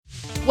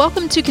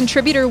Welcome to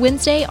Contributor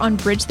Wednesday on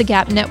Bridge the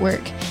Gap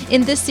Network.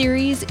 In this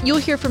series, you'll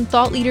hear from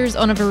thought leaders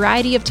on a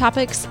variety of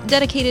topics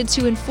dedicated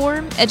to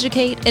inform,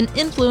 educate, and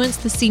influence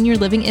the senior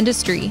living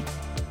industry.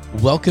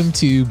 Welcome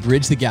to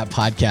Bridge the Gap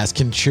Podcast,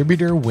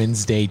 Contributor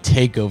Wednesday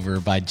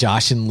Takeover by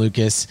Josh and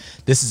Lucas.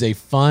 This is a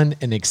fun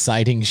and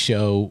exciting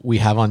show we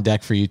have on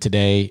deck for you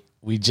today.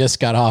 We just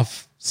got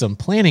off some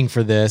planning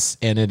for this,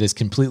 and it is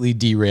completely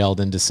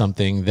derailed into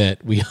something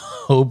that we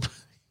hope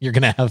you're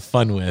going to have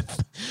fun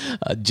with.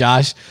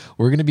 Josh,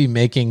 we're going to be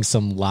making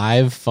some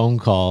live phone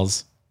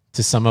calls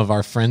to some of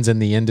our friends in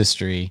the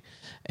industry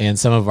and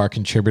some of our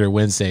Contributor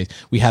Wednesdays.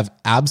 We have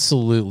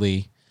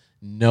absolutely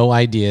no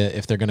idea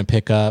if they're going to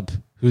pick up,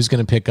 who's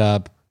going to pick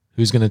up,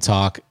 who's going to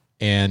talk,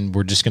 and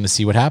we're just going to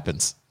see what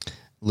happens.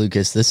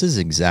 Lucas, this is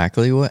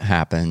exactly what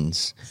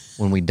happens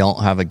when we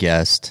don't have a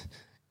guest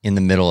in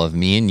the middle of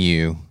me and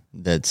you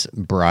that's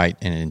bright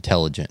and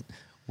intelligent.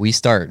 We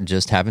start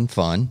just having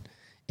fun.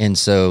 And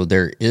so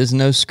there is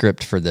no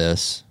script for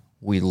this.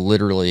 We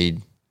literally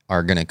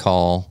are going to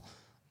call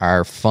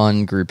our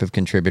fun group of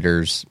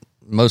contributors.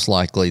 Most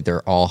likely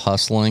they're all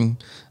hustling,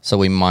 so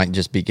we might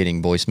just be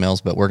getting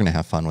voicemails, but we're going to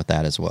have fun with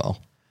that as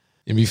well.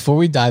 And before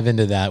we dive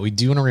into that, we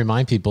do want to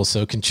remind people,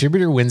 so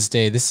Contributor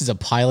Wednesday, this is a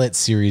pilot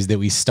series that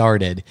we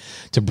started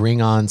to bring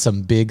on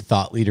some big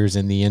thought leaders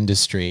in the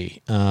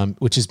industry,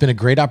 which has been a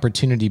great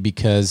opportunity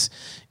because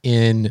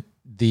in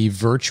the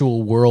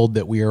virtual world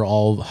that we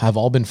have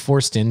all been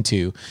forced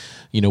into,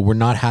 we're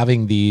not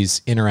having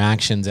these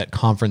interactions at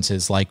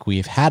conferences like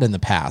we've had in the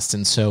past.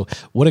 And so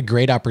what a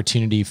great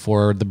opportunity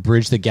for the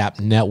Bridge the Gap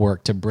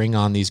Network to bring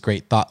on these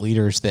great thought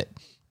leaders that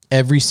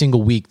every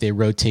single week they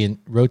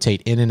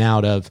rotate in and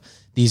out of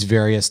these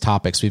various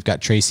topics. We've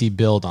got Tracy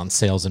Bild on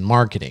sales and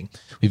marketing.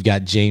 We've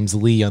got James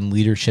Lee on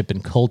leadership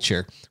and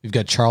culture. We've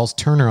got Charles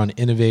Turner on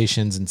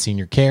innovations in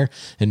senior care,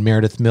 and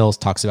Meredith Mills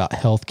talks about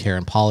healthcare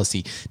and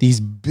policy.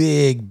 These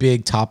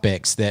big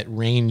topics that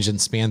range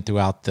and span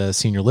throughout the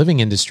senior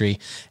living industry.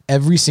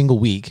 Every single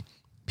week,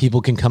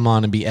 people can come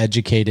on and be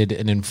educated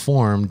and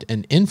informed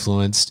and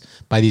influenced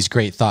by these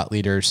great thought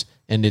leaders,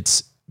 and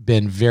it's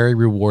been very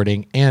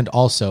rewarding and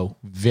also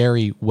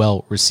very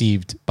well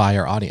received by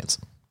our audience.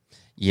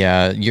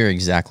 Yeah, you're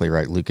exactly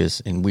right, Lucas.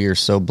 And we are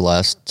so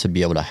blessed to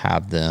be able to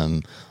have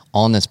them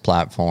on this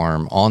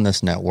platform, on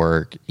this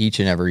network, each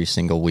and every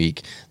single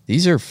week.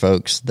 These are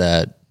folks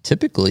that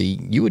typically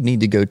you would need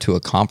to go to a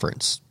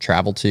conference,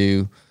 travel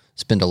to,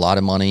 spend a lot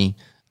of money,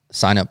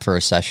 sign up for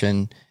a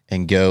session,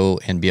 and go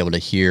and be able to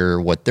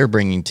hear what they're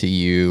bringing to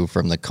you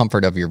from the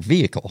comfort of your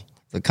vehicle,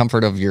 the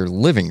comfort of your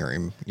living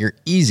room, your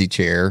easy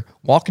chair,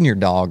 walking your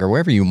dog, or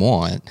wherever you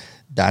want.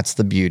 That's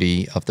the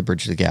beauty of the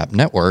Bridge the Gap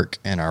Network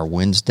and our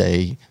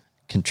Wednesday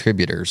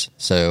contributors.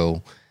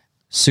 So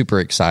super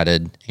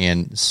excited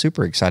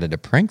to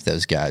prank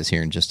those guys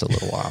here in just a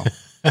little while.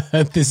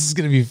 This is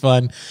going to be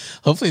fun.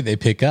 Hopefully they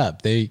pick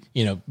up.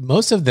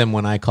 Most of them,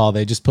 when I call,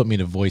 they just put me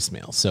to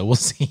voicemail. So we'll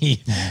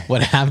see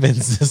what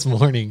happens this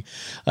morning,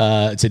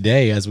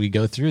 today as we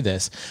go through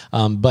this.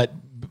 But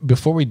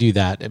before we do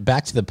that,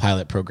 back to the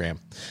pilot program.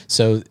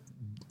 So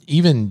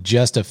even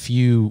just a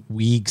few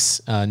weeks,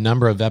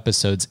 number of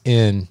episodes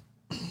in,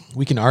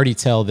 we can already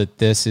tell that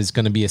this is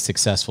going to be a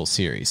successful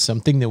series,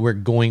 something that we're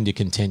going to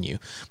continue.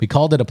 We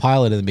called it a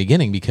pilot in the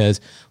beginning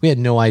because we had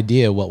no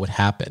idea what would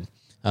happen,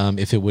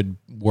 if it would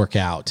work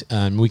out.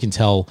 We can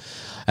tell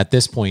at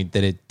this point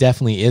that it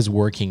definitely is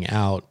working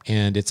out,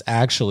 and it's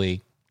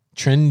actually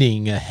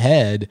trending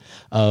ahead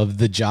of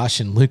the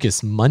Josh and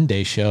Lucas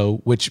Monday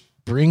show, which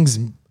brings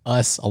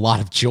us a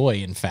lot of joy,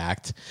 in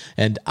fact.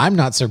 And I'm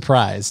not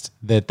surprised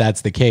that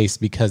that's the case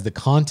because the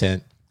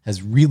content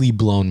has really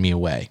blown me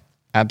away.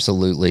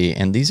 Absolutely.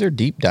 And these are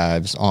deep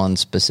dives on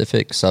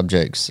specific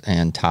subjects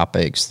and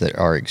topics that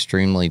are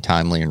extremely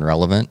timely and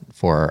relevant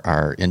for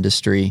our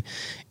industry.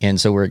 And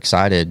so we're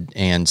excited.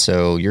 And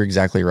so you're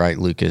exactly right,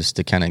 Lucas,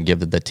 to kind of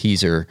give the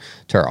teaser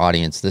to our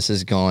audience. This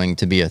is going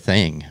to be a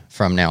thing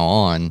from now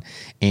on.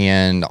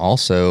 And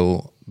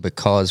also,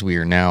 because we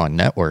are now a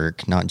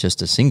network, not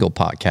just a single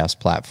podcast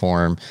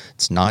platform,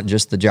 it's not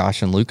just the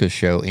Josh and Lucas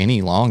show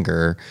any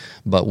longer,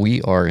 but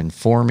we are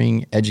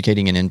informing,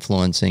 educating, and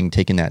influencing,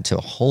 taking that to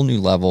a whole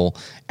new level,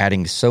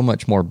 adding so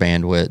much more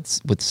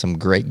bandwidth with some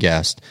great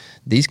guests.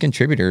 These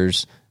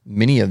contributors,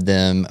 many of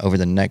them over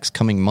the next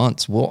coming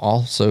months, will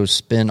also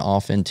spin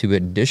off into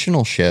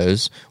additional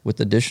shows with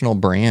additional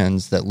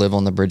brands that live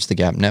on the Bridge the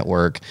Gap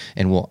network,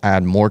 and we'll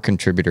add more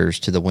contributors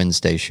to the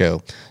Wednesday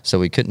show. So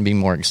we couldn't be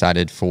more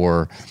excited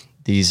for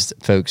these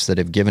folks that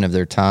have given of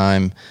their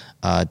time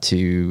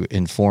to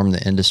inform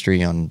the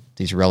industry on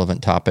these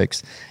relevant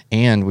topics.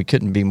 And we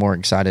couldn't be more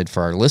excited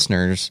for our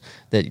listeners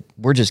that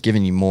we're just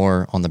giving you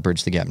more on the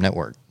Bridge the Gap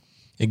network.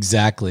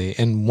 Exactly.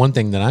 And one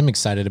thing that I'm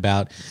excited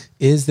about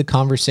is the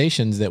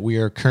conversations that we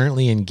are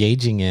currently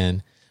engaging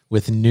in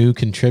with new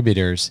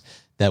contributors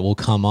that will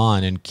come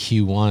on in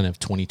Q1 of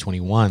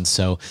 2021.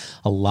 So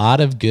a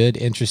lot of good,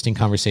 interesting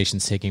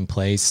conversations taking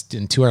place.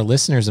 And to our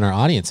listeners and our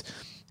audience,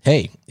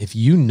 hey, if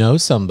you know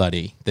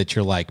somebody that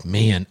you're like,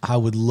 man, I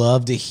would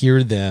love to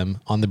hear them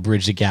on the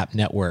Bridge the Gap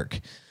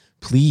network,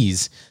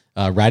 please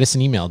write us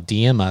an email,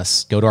 DM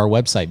us, go to our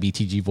website,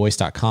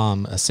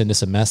 btgvoice.com, send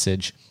us a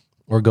message,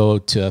 or go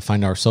to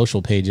find our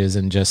social pages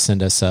and just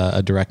send us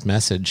a direct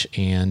message.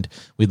 And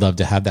we'd love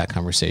to have that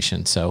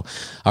conversation. So,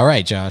 all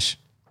right, Josh,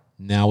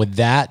 now with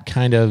that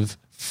kind of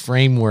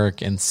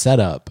framework and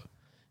setup,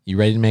 you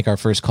ready to make our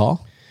first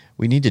call?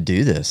 We need to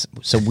do this.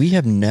 So we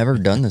have never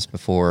done this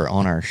before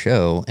on our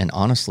show. And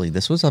honestly,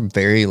 this was a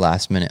very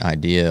last minute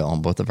idea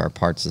on both of our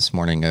parts this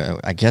morning.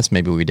 I guess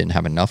maybe we didn't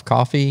have enough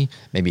coffee,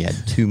 maybe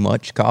had too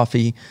much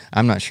coffee.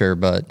 I'm not sure.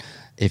 But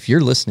if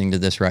you're listening to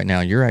this right now,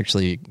 you're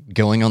actually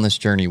going on this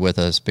journey with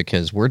us,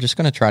 because we're just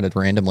going to try to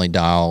randomly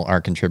dial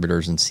our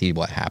contributors and see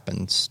what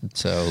happens.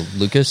 So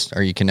Lucas,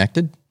 are you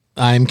connected?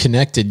 I'm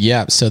connected.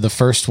 Yeah. So the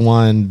first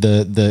one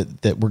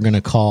that we're going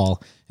to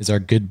call is our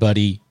good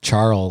buddy,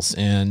 Charles.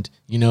 And,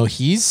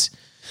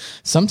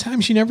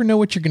 sometimes you never know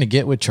what you're going to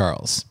get with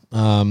Charles.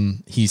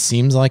 He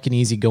seems like an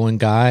easygoing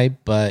guy,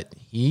 but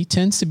he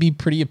tends to be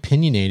pretty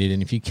opinionated.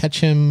 And if you catch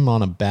him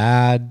on a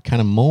bad kind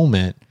of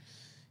moment,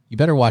 you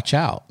better watch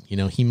out.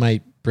 He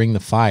might bring the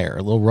fire,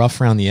 a little rough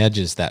around the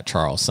edges, that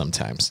Charles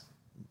sometimes.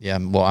 Yeah.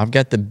 Well, I've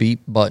got the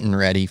beep button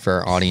ready for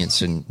our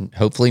audience, and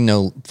hopefully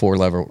no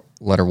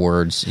four-letter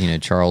words.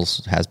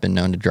 Charles has been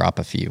known to drop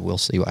a few. We'll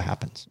see what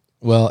happens.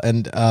 Well,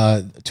 and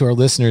to our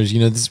listeners,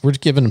 we're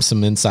giving them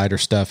some insider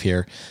stuff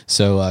here.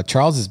 So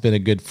Charles has been a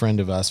good friend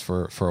of us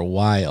for a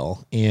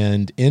while.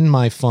 And in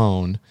my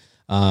phone,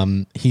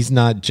 he's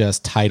not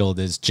just titled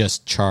as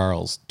just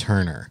Charles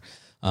Turner.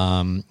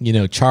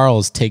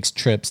 Charles takes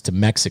trips to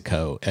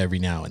Mexico every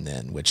now and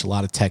then, which a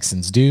lot of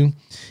Texans do.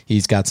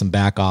 He's got some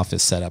back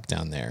office set up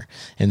down there.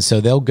 And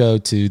so they'll go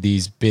to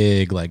these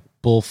big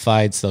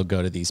bullfights. They'll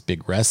go to these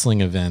big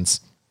wrestling events.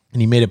 And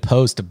he made a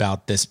post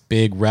about this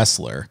big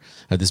wrestler,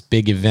 or this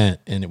big event,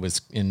 and it was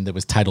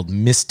titled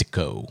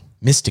Mystico.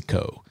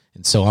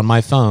 And so on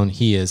my phone,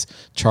 he is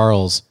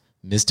Charles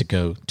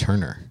Mystico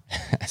Turner.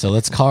 So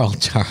let's call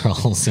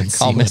Charles and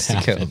see what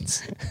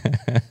happens.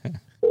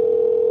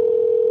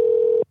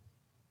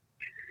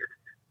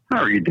 How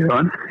are you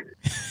doing?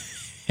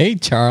 Hey,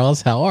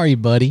 Charles. How are you,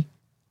 buddy?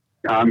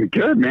 I'm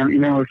good, man.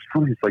 It's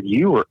funny. It's like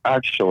you were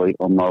actually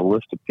on my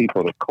list of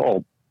people to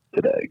call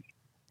today.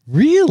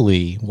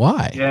 Really?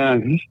 Why? Yeah,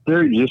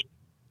 they're just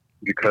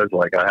because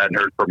I hadn't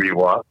heard from you a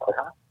while.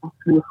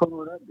 What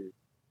would I do?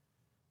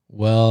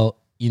 Well,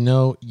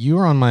 you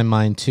were on my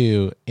mind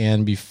too.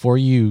 And before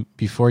you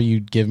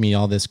give me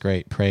all this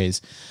great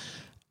praise,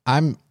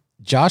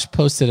 Josh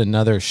posted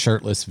another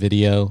shirtless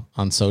video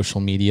on social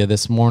media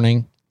this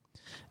morning,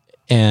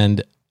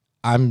 and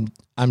I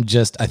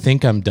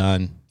think I'm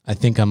done. I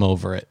think I'm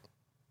over it.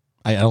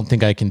 I don't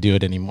think I can do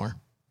it anymore.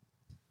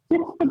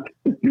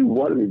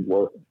 What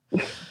anymore?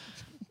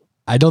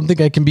 I don't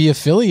think I can be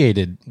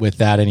affiliated with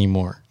that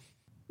anymore.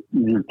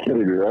 You're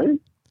kidding, right?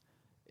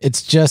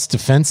 It's just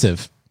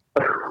offensive.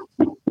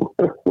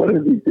 What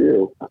did he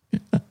do?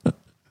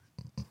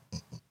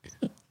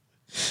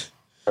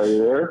 Are you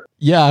there?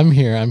 Yeah, I'm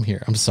here.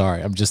 I'm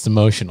sorry. I'm just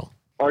emotional.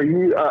 Are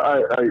you? I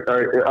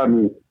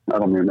mean, I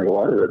don't mean to make a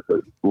lot of it,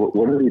 but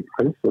what did he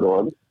post it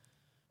on?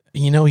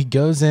 He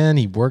goes in,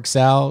 he works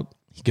out,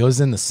 he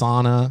goes in the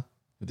sauna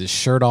with his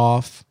shirt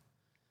off,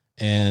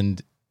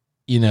 and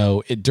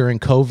during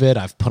COVID,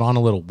 I've put on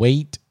a little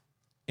weight,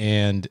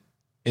 and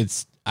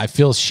I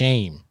feel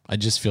shame. I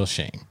just feel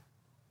shame.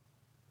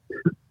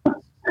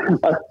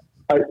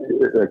 Are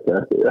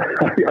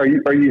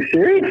you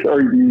serious? Or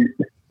are you?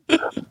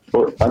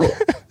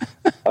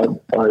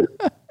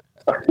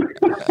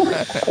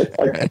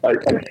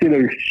 I've seen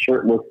a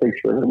shirtless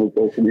picture of him on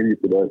social media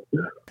today.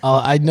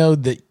 I know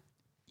that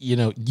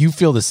you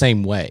feel the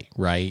same way,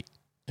 right?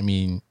 I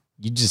mean,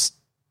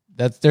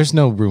 there's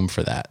no room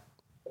for that.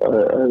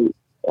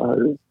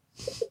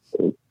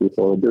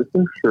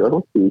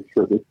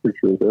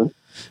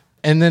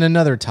 And then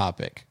another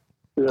topic.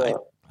 Yeah.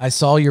 I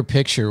saw your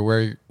picture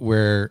where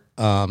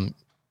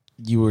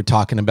you were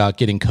talking about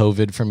getting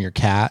COVID from your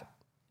cat,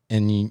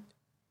 and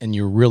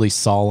you're really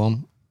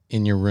solemn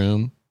in your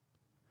room.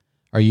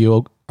 Are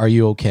you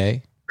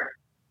okay?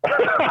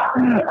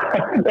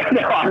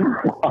 No,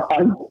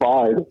 I'm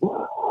fine.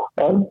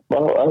 I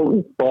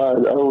was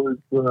fine. I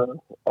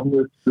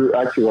was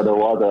actually what I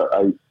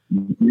was.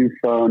 You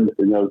phoned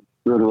and I was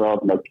screwing around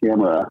with my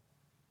camera,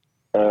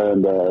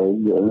 and it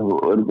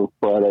was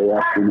Friday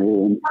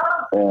afternoon,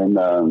 and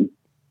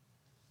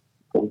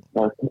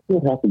what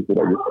happens when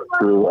I just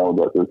screw around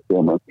with this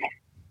camera?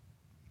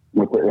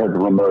 It had the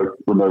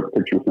remote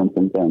picture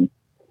sometimes.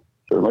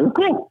 So I'm like,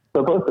 cool,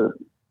 so both of it.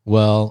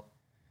 Well,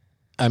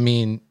 I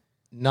mean,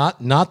 not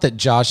that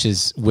Josh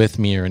is with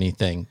me or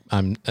anything.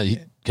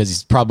 Because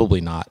he's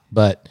probably not.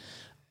 But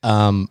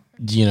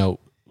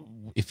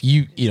if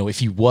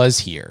he was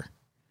here,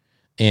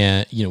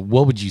 and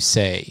what would you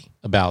say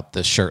about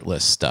the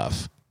shirtless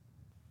stuff?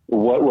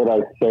 What would I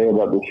say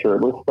about the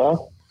shirtless stuff?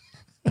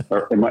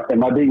 Or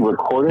am I being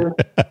recorded?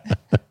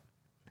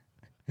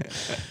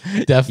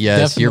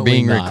 Yes, you're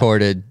being not.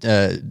 recorded.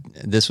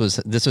 This was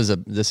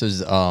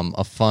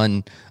a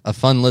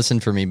fun listen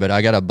for me, but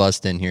I got to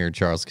bust in here,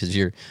 Charles, because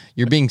you're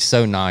being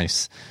so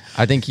nice.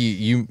 I think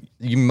you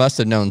must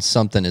have known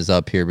something is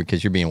up here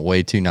because you're being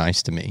way too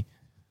nice to me.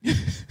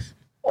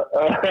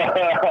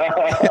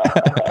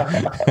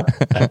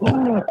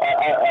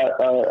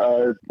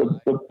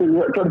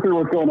 Trying to figure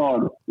what's going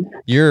on.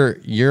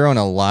 You're on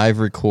a live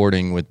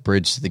recording with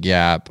Bridge the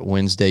Gap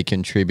Wednesday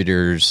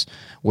contributors,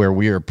 where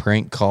we are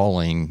prank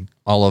calling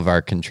all of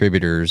our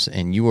contributors,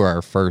 and you were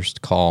our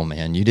first call,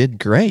 man. You did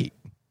great.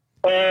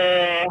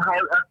 I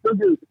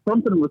figured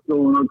something was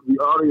going on because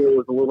the audio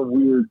was a little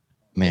weird.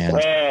 Man.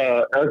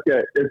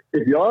 Okay.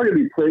 If y'all are going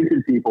to be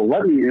pranking people,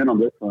 let me in on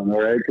this one,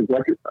 all right? Because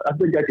I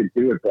think I could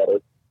do it better.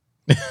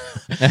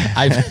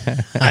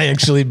 I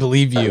actually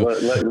believe you. Leave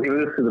this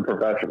to the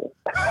professional.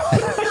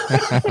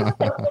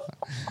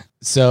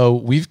 So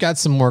we've got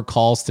some more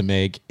calls to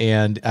make,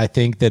 and I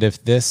think that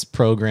if this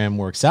program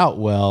works out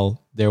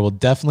well, there will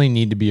definitely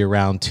need to be a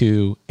round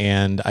 2,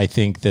 and I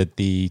think that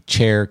the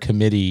chair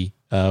committee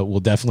will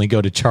definitely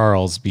go to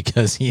Charles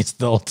because he's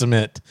the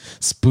ultimate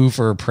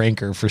spoofer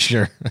pranker for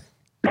sure.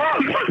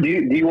 Do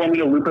you want me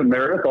to loop in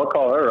Meredith? I'll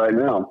call her right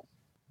now.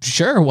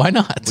 Sure, why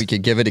not? We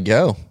could give it a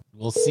go.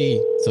 We'll see.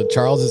 So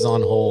Charles is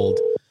on hold.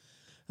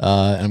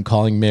 I'm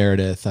calling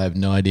Meredith. I have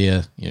no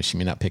idea. She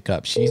may not pick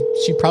up. She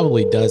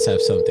probably does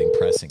have something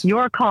pressing.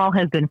 Your call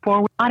has been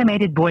forwarded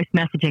automated voice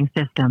messaging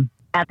system.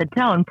 At the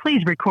tone,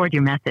 please record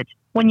your message.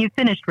 When you've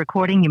finished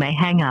recording, you may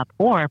hang up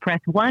or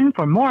press 1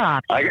 for more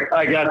options.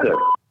 I got this.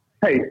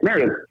 Hey,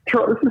 Meredith,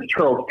 this is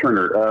Charles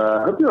Turner.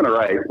 I hope you're doing all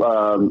right.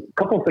 A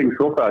couple of things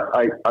real fast.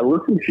 I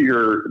listened to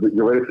your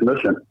latest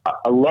submission.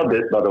 I loved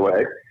it, by the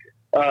way.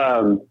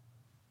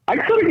 I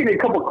started getting a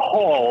couple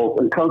calls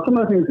and some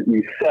of the things that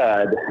you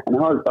said, and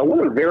I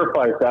want to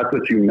verify if that's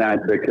what you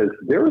meant, because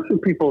there were some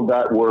people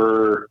that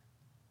were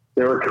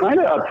kind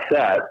of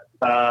upset,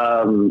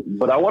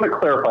 but I want to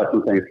clarify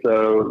some things.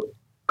 So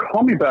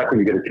call me back when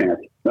you get a chance.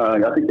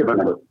 I think you have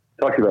my number.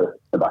 Talk to you later.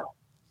 Bye-bye.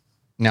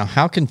 Now,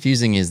 how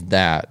confusing is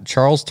that?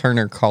 Charles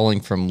Turner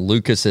calling from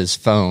Lucas's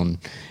phone.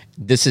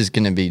 This is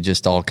going to be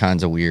just all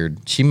kinds of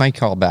weird. She might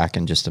call back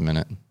in just a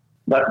minute.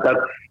 That's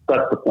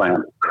the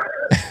plan.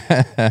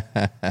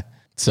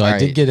 So I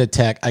did get a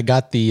text. I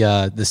got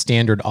the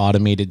standard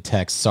automated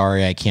text.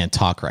 Sorry, I can't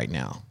talk right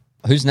now.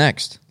 Who's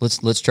next?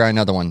 Let's try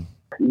another one.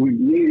 We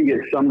need to get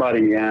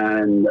somebody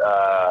in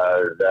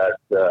that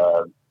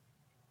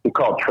we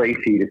call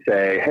Tracy to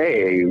say,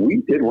 hey, we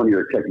did one of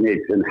your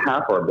techniques and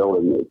half our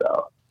building moved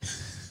out.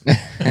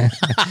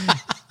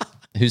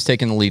 Who's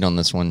taking the lead on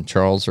this one,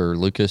 Charles or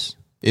Lucas?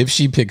 If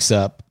she picks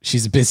up,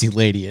 she's a busy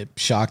lady. I'm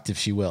shocked if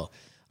she will.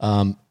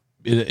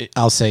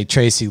 I'll say,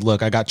 Tracy,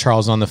 look, I got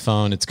Charles on the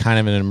phone. It's kind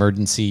of an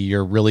emergency.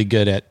 You're really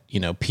good at,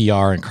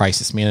 PR and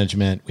crisis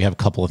management. We have a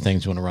couple of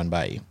things we want to run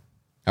by you.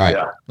 All right,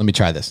 Let me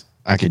try this.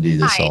 I could do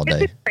this all day.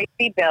 This is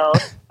Tracy Bill.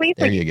 Please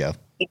there you go.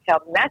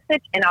 Detailed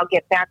message, and I'll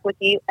get back with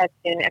you as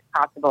soon as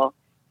possible.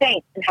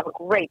 Thanks, and have a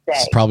great day.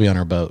 It's probably on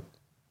our boat.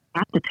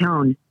 At the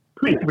tone,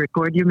 please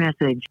record your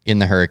message. In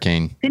the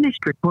hurricane.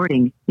 Finished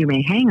recording. You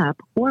may hang up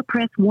or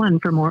press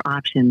 1 for more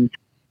options.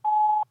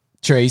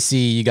 Tracy,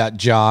 you got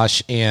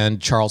Josh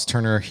and Charles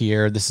Turner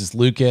here. This is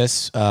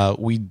Lucas.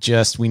 We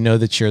know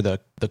that you're the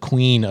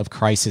queen of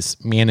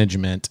crisis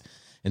management.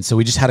 And so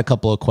we just had a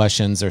couple of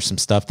questions. There's some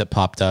stuff that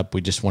popped up.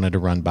 We just wanted to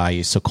run by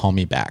you. So call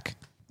me back.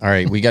 All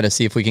right. We got to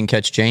see if we can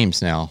catch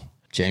James now.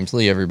 James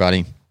Lee,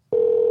 everybody.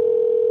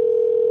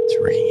 It's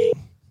ringing.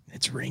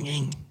 It's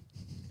ringing.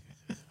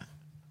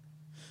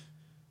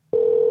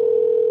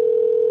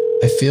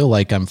 I feel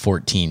like I'm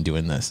 14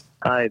 doing this.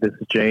 Hi, this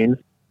is James.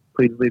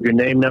 Please leave your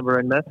name, number,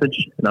 and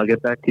message, and I'll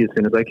get back to you as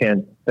soon as I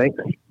can.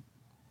 Thanks.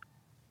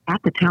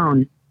 At the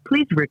tone,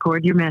 please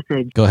record your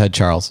message. Go ahead,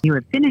 Charles. You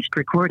have finished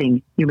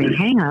recording. You may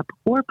hang up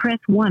or press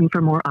 1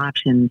 for more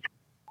options.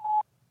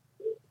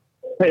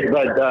 Hey,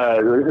 bud,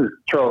 this is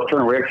Charles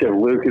Turner. We actually have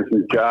Lucas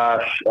and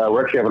Josh.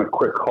 We're actually having a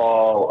quick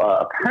call.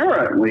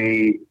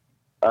 Apparently,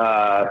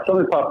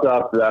 something popped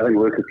up that I think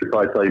Lucas could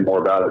probably tell you more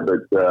about it, but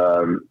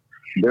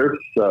there's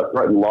a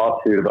threatened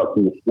lawsuit about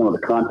some of the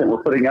content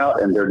we're putting out,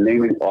 and they're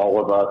naming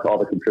all of us, all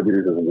the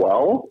contributors as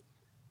well.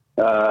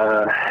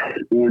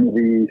 In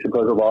the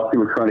supposed lawsuit,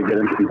 we're trying to get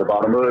into the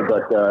bottom of it,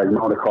 but you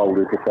want to call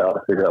Lucas out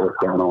to figure out what's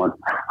going on.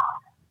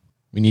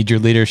 We need your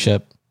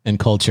leadership and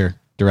culture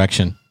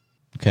direction.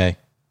 Okay.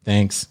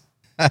 Thanks.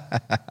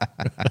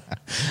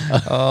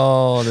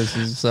 Oh, this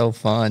is so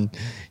fun.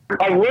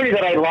 I'm worried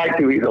that I lie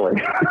too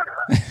easily.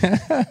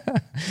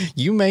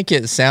 You make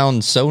it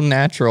sound so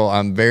natural.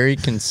 I'm very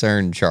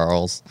concerned,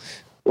 Charles.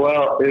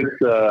 Well,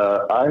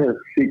 I have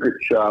secret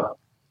shopped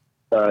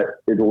at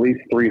least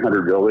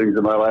 300 buildings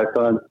in my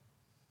lifetime,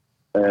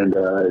 and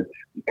it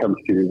comes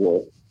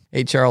to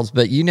Hey, Charles,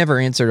 but you never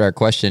answered our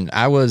question.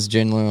 I was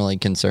genuinely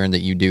concerned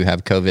that you do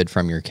have COVID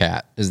from your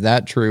cat. Is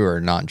that true or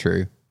not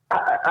true?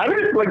 I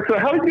just so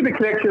how did you get the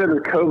connection of the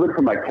COVID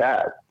from my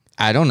cat?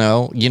 I don't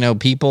know.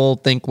 People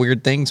think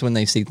weird things when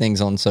they see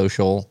things on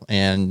social,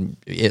 and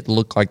it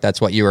looked like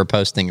that's what you were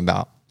posting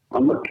about.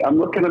 I'm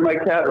looking at my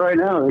cat right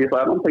now. I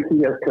don't think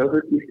he has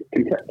COVID.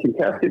 Can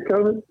cats get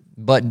COVID?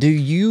 But do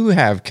you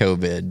have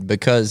COVID?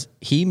 Because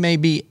he may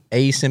be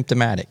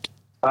asymptomatic.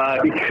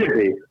 He could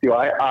be. Do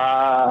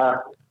I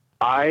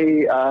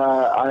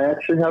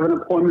actually have an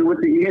appointment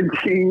with the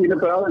ENT in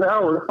about an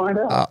hour to find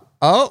out.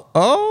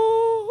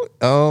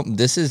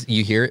 This is,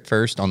 you hear it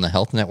first on the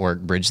Health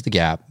Network, Bridge the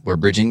Gap. We're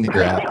bridging the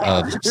gap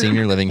of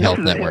Senior Living Health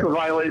Network.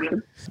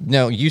 Violation.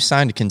 No, you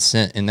signed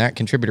consent in that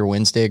Contributor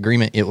Wednesday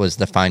agreement. It was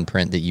the fine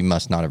print that you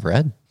must not have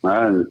read.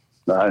 I didn't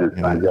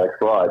sign jack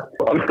squad.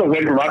 I'm still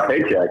waiting for my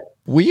paycheck.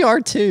 We are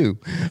too.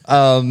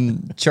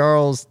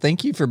 Charles,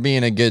 thank you for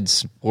being a good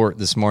sport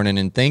this morning,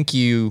 and thank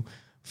you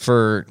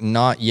for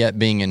not yet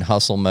being in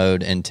hustle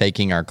mode and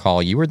taking our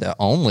call. You were the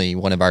only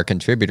one of our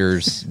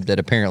contributors that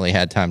apparently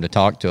had time to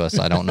talk to us.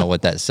 I don't know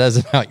what that says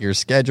about your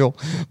schedule,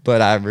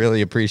 but I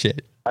really appreciate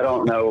it. I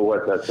don't know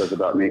what that says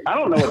about me. I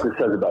don't know what this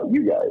says about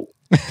you guys,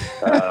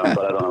 but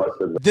I don't know what it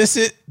says about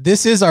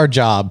This is our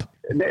job.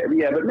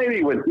 Yeah, but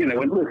maybe when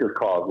Lucas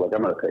calls, like,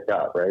 I'm going to pick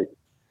up, right?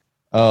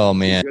 Oh,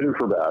 man. Good or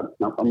for bad.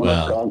 I'm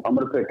going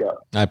to pick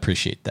up. I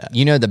appreciate that.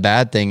 You know, the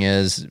bad thing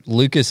is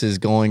Lucas is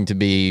going to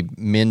be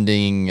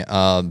mending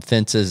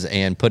fences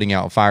and putting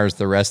out fires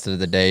the rest of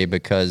the day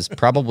because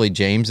probably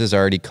James has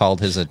already called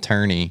his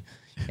attorney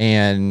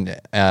and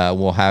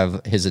will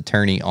have his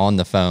attorney on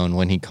the phone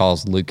when he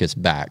calls Lucas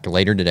back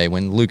later today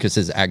when Lucas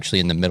is actually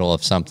in the middle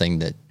of something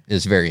that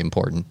is very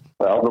important.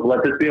 Well,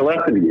 let this be a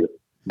lesson to you.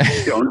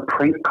 Don't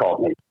prank call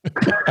me.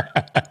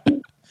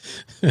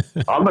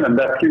 I'm going to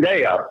mess your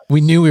day up. We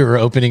knew we were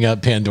opening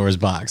up Pandora's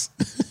box.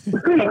 All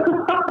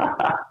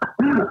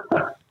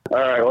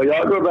right. Well,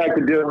 y'all go back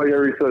to doing what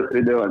you're supposed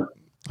to be doing.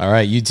 All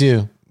right. You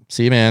too.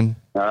 See you, man.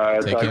 All right.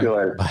 Take Talk care. to you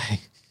later. Bye.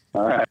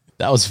 All right.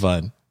 That was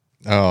fun.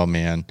 Oh,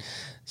 man.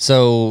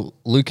 So,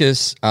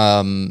 Lucas,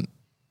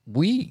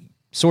 we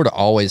sort of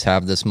always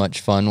have this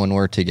much fun when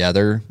we're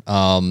together.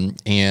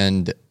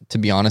 And to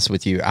be honest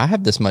with you, I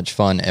have this much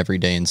fun every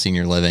day in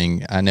senior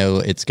living. I know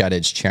it's got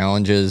its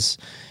challenges.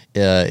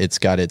 It's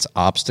got its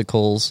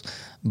obstacles,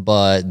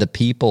 but the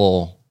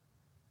people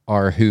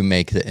are who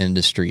make the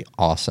industry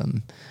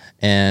awesome.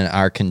 And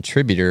our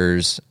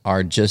contributors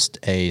are just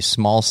a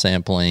small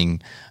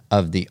sampling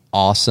of the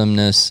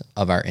awesomeness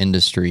of our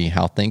industry,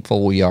 how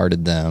thankful we are to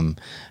them,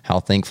 how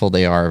thankful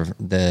we are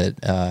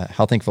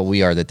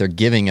that they're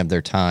giving of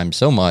their time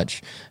so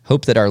much.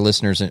 Hope that our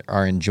listeners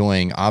are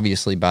enjoying,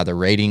 obviously, by the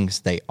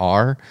ratings they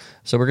are.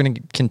 So we're going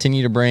to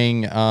continue to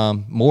bring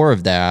more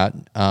of that,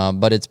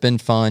 but it's been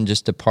fun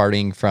just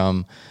departing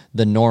from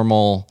the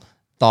normal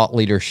thought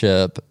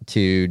leadership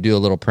to do a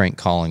little prank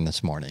calling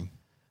this morning.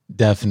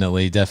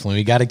 Definitely.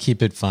 We got to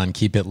keep it fun,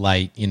 keep it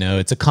light. You know,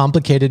 it's a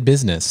complicated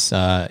business,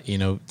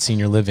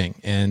 senior living,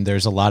 and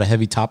there's a lot of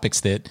heavy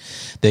topics that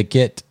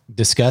get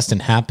discussed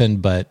and happen.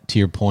 But to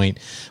your point,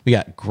 we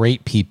got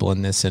great people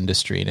in this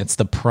industry, and it's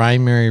the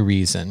primary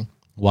reason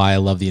why I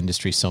love the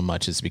industry so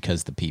much is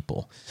because the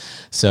people.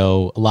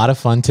 So a lot of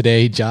fun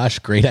today, Josh.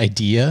 Great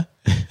idea.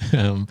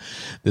 This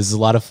is a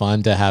lot of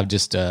fun to have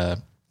just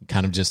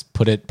kind of just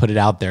put it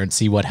out there and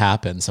see what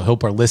happens. So I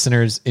hope our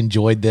listeners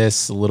enjoyed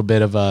this. A little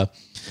bit of a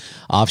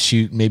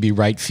offshoot, maybe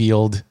right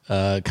field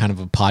kind of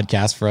a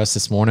podcast for us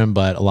this morning,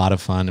 but a lot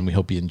of fun, and we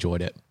hope you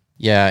enjoyed it.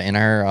 Yeah, and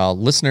our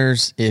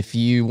listeners, if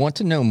you want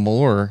to know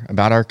more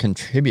about our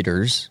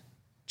contributors,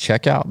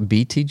 check out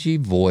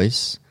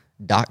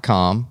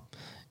btgvoice.com.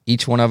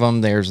 Each one of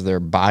them, there's their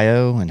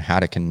bio and how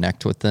to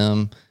connect with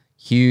them.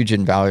 Huge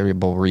and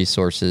valuable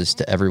resources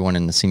to everyone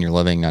in the senior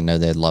living. I know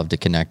they'd love to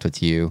connect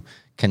with you.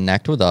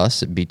 Connect with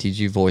us at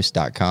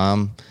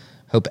btgvoice.com.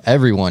 Hope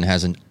everyone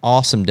has an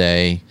awesome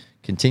day.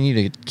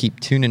 Continue to keep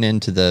tuning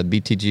into the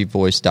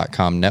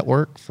btgvoice.com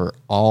network for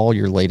all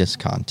your latest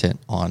content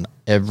on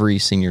every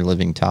senior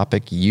living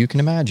topic you can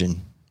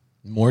imagine.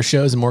 More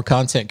shows and more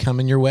content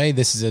coming your way.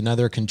 This is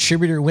another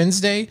Contributor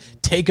Wednesday,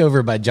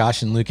 Takeover by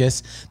Josh and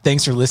Lucas.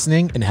 Thanks for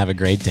listening and have a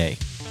great day.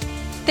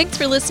 Thanks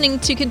for listening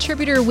to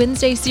Contributor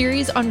Wednesday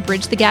series on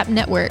Bridge the Gap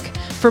Network.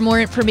 For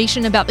more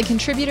information about the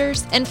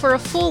contributors and for a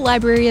full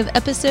library of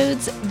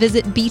episodes,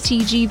 visit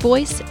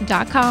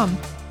btgvoice.com.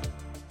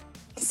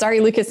 Sorry,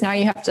 Lucas, now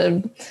you have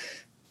to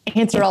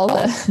answer all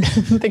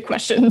the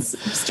questions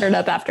stirred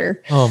up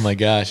after. Oh my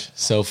gosh,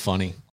 so funny.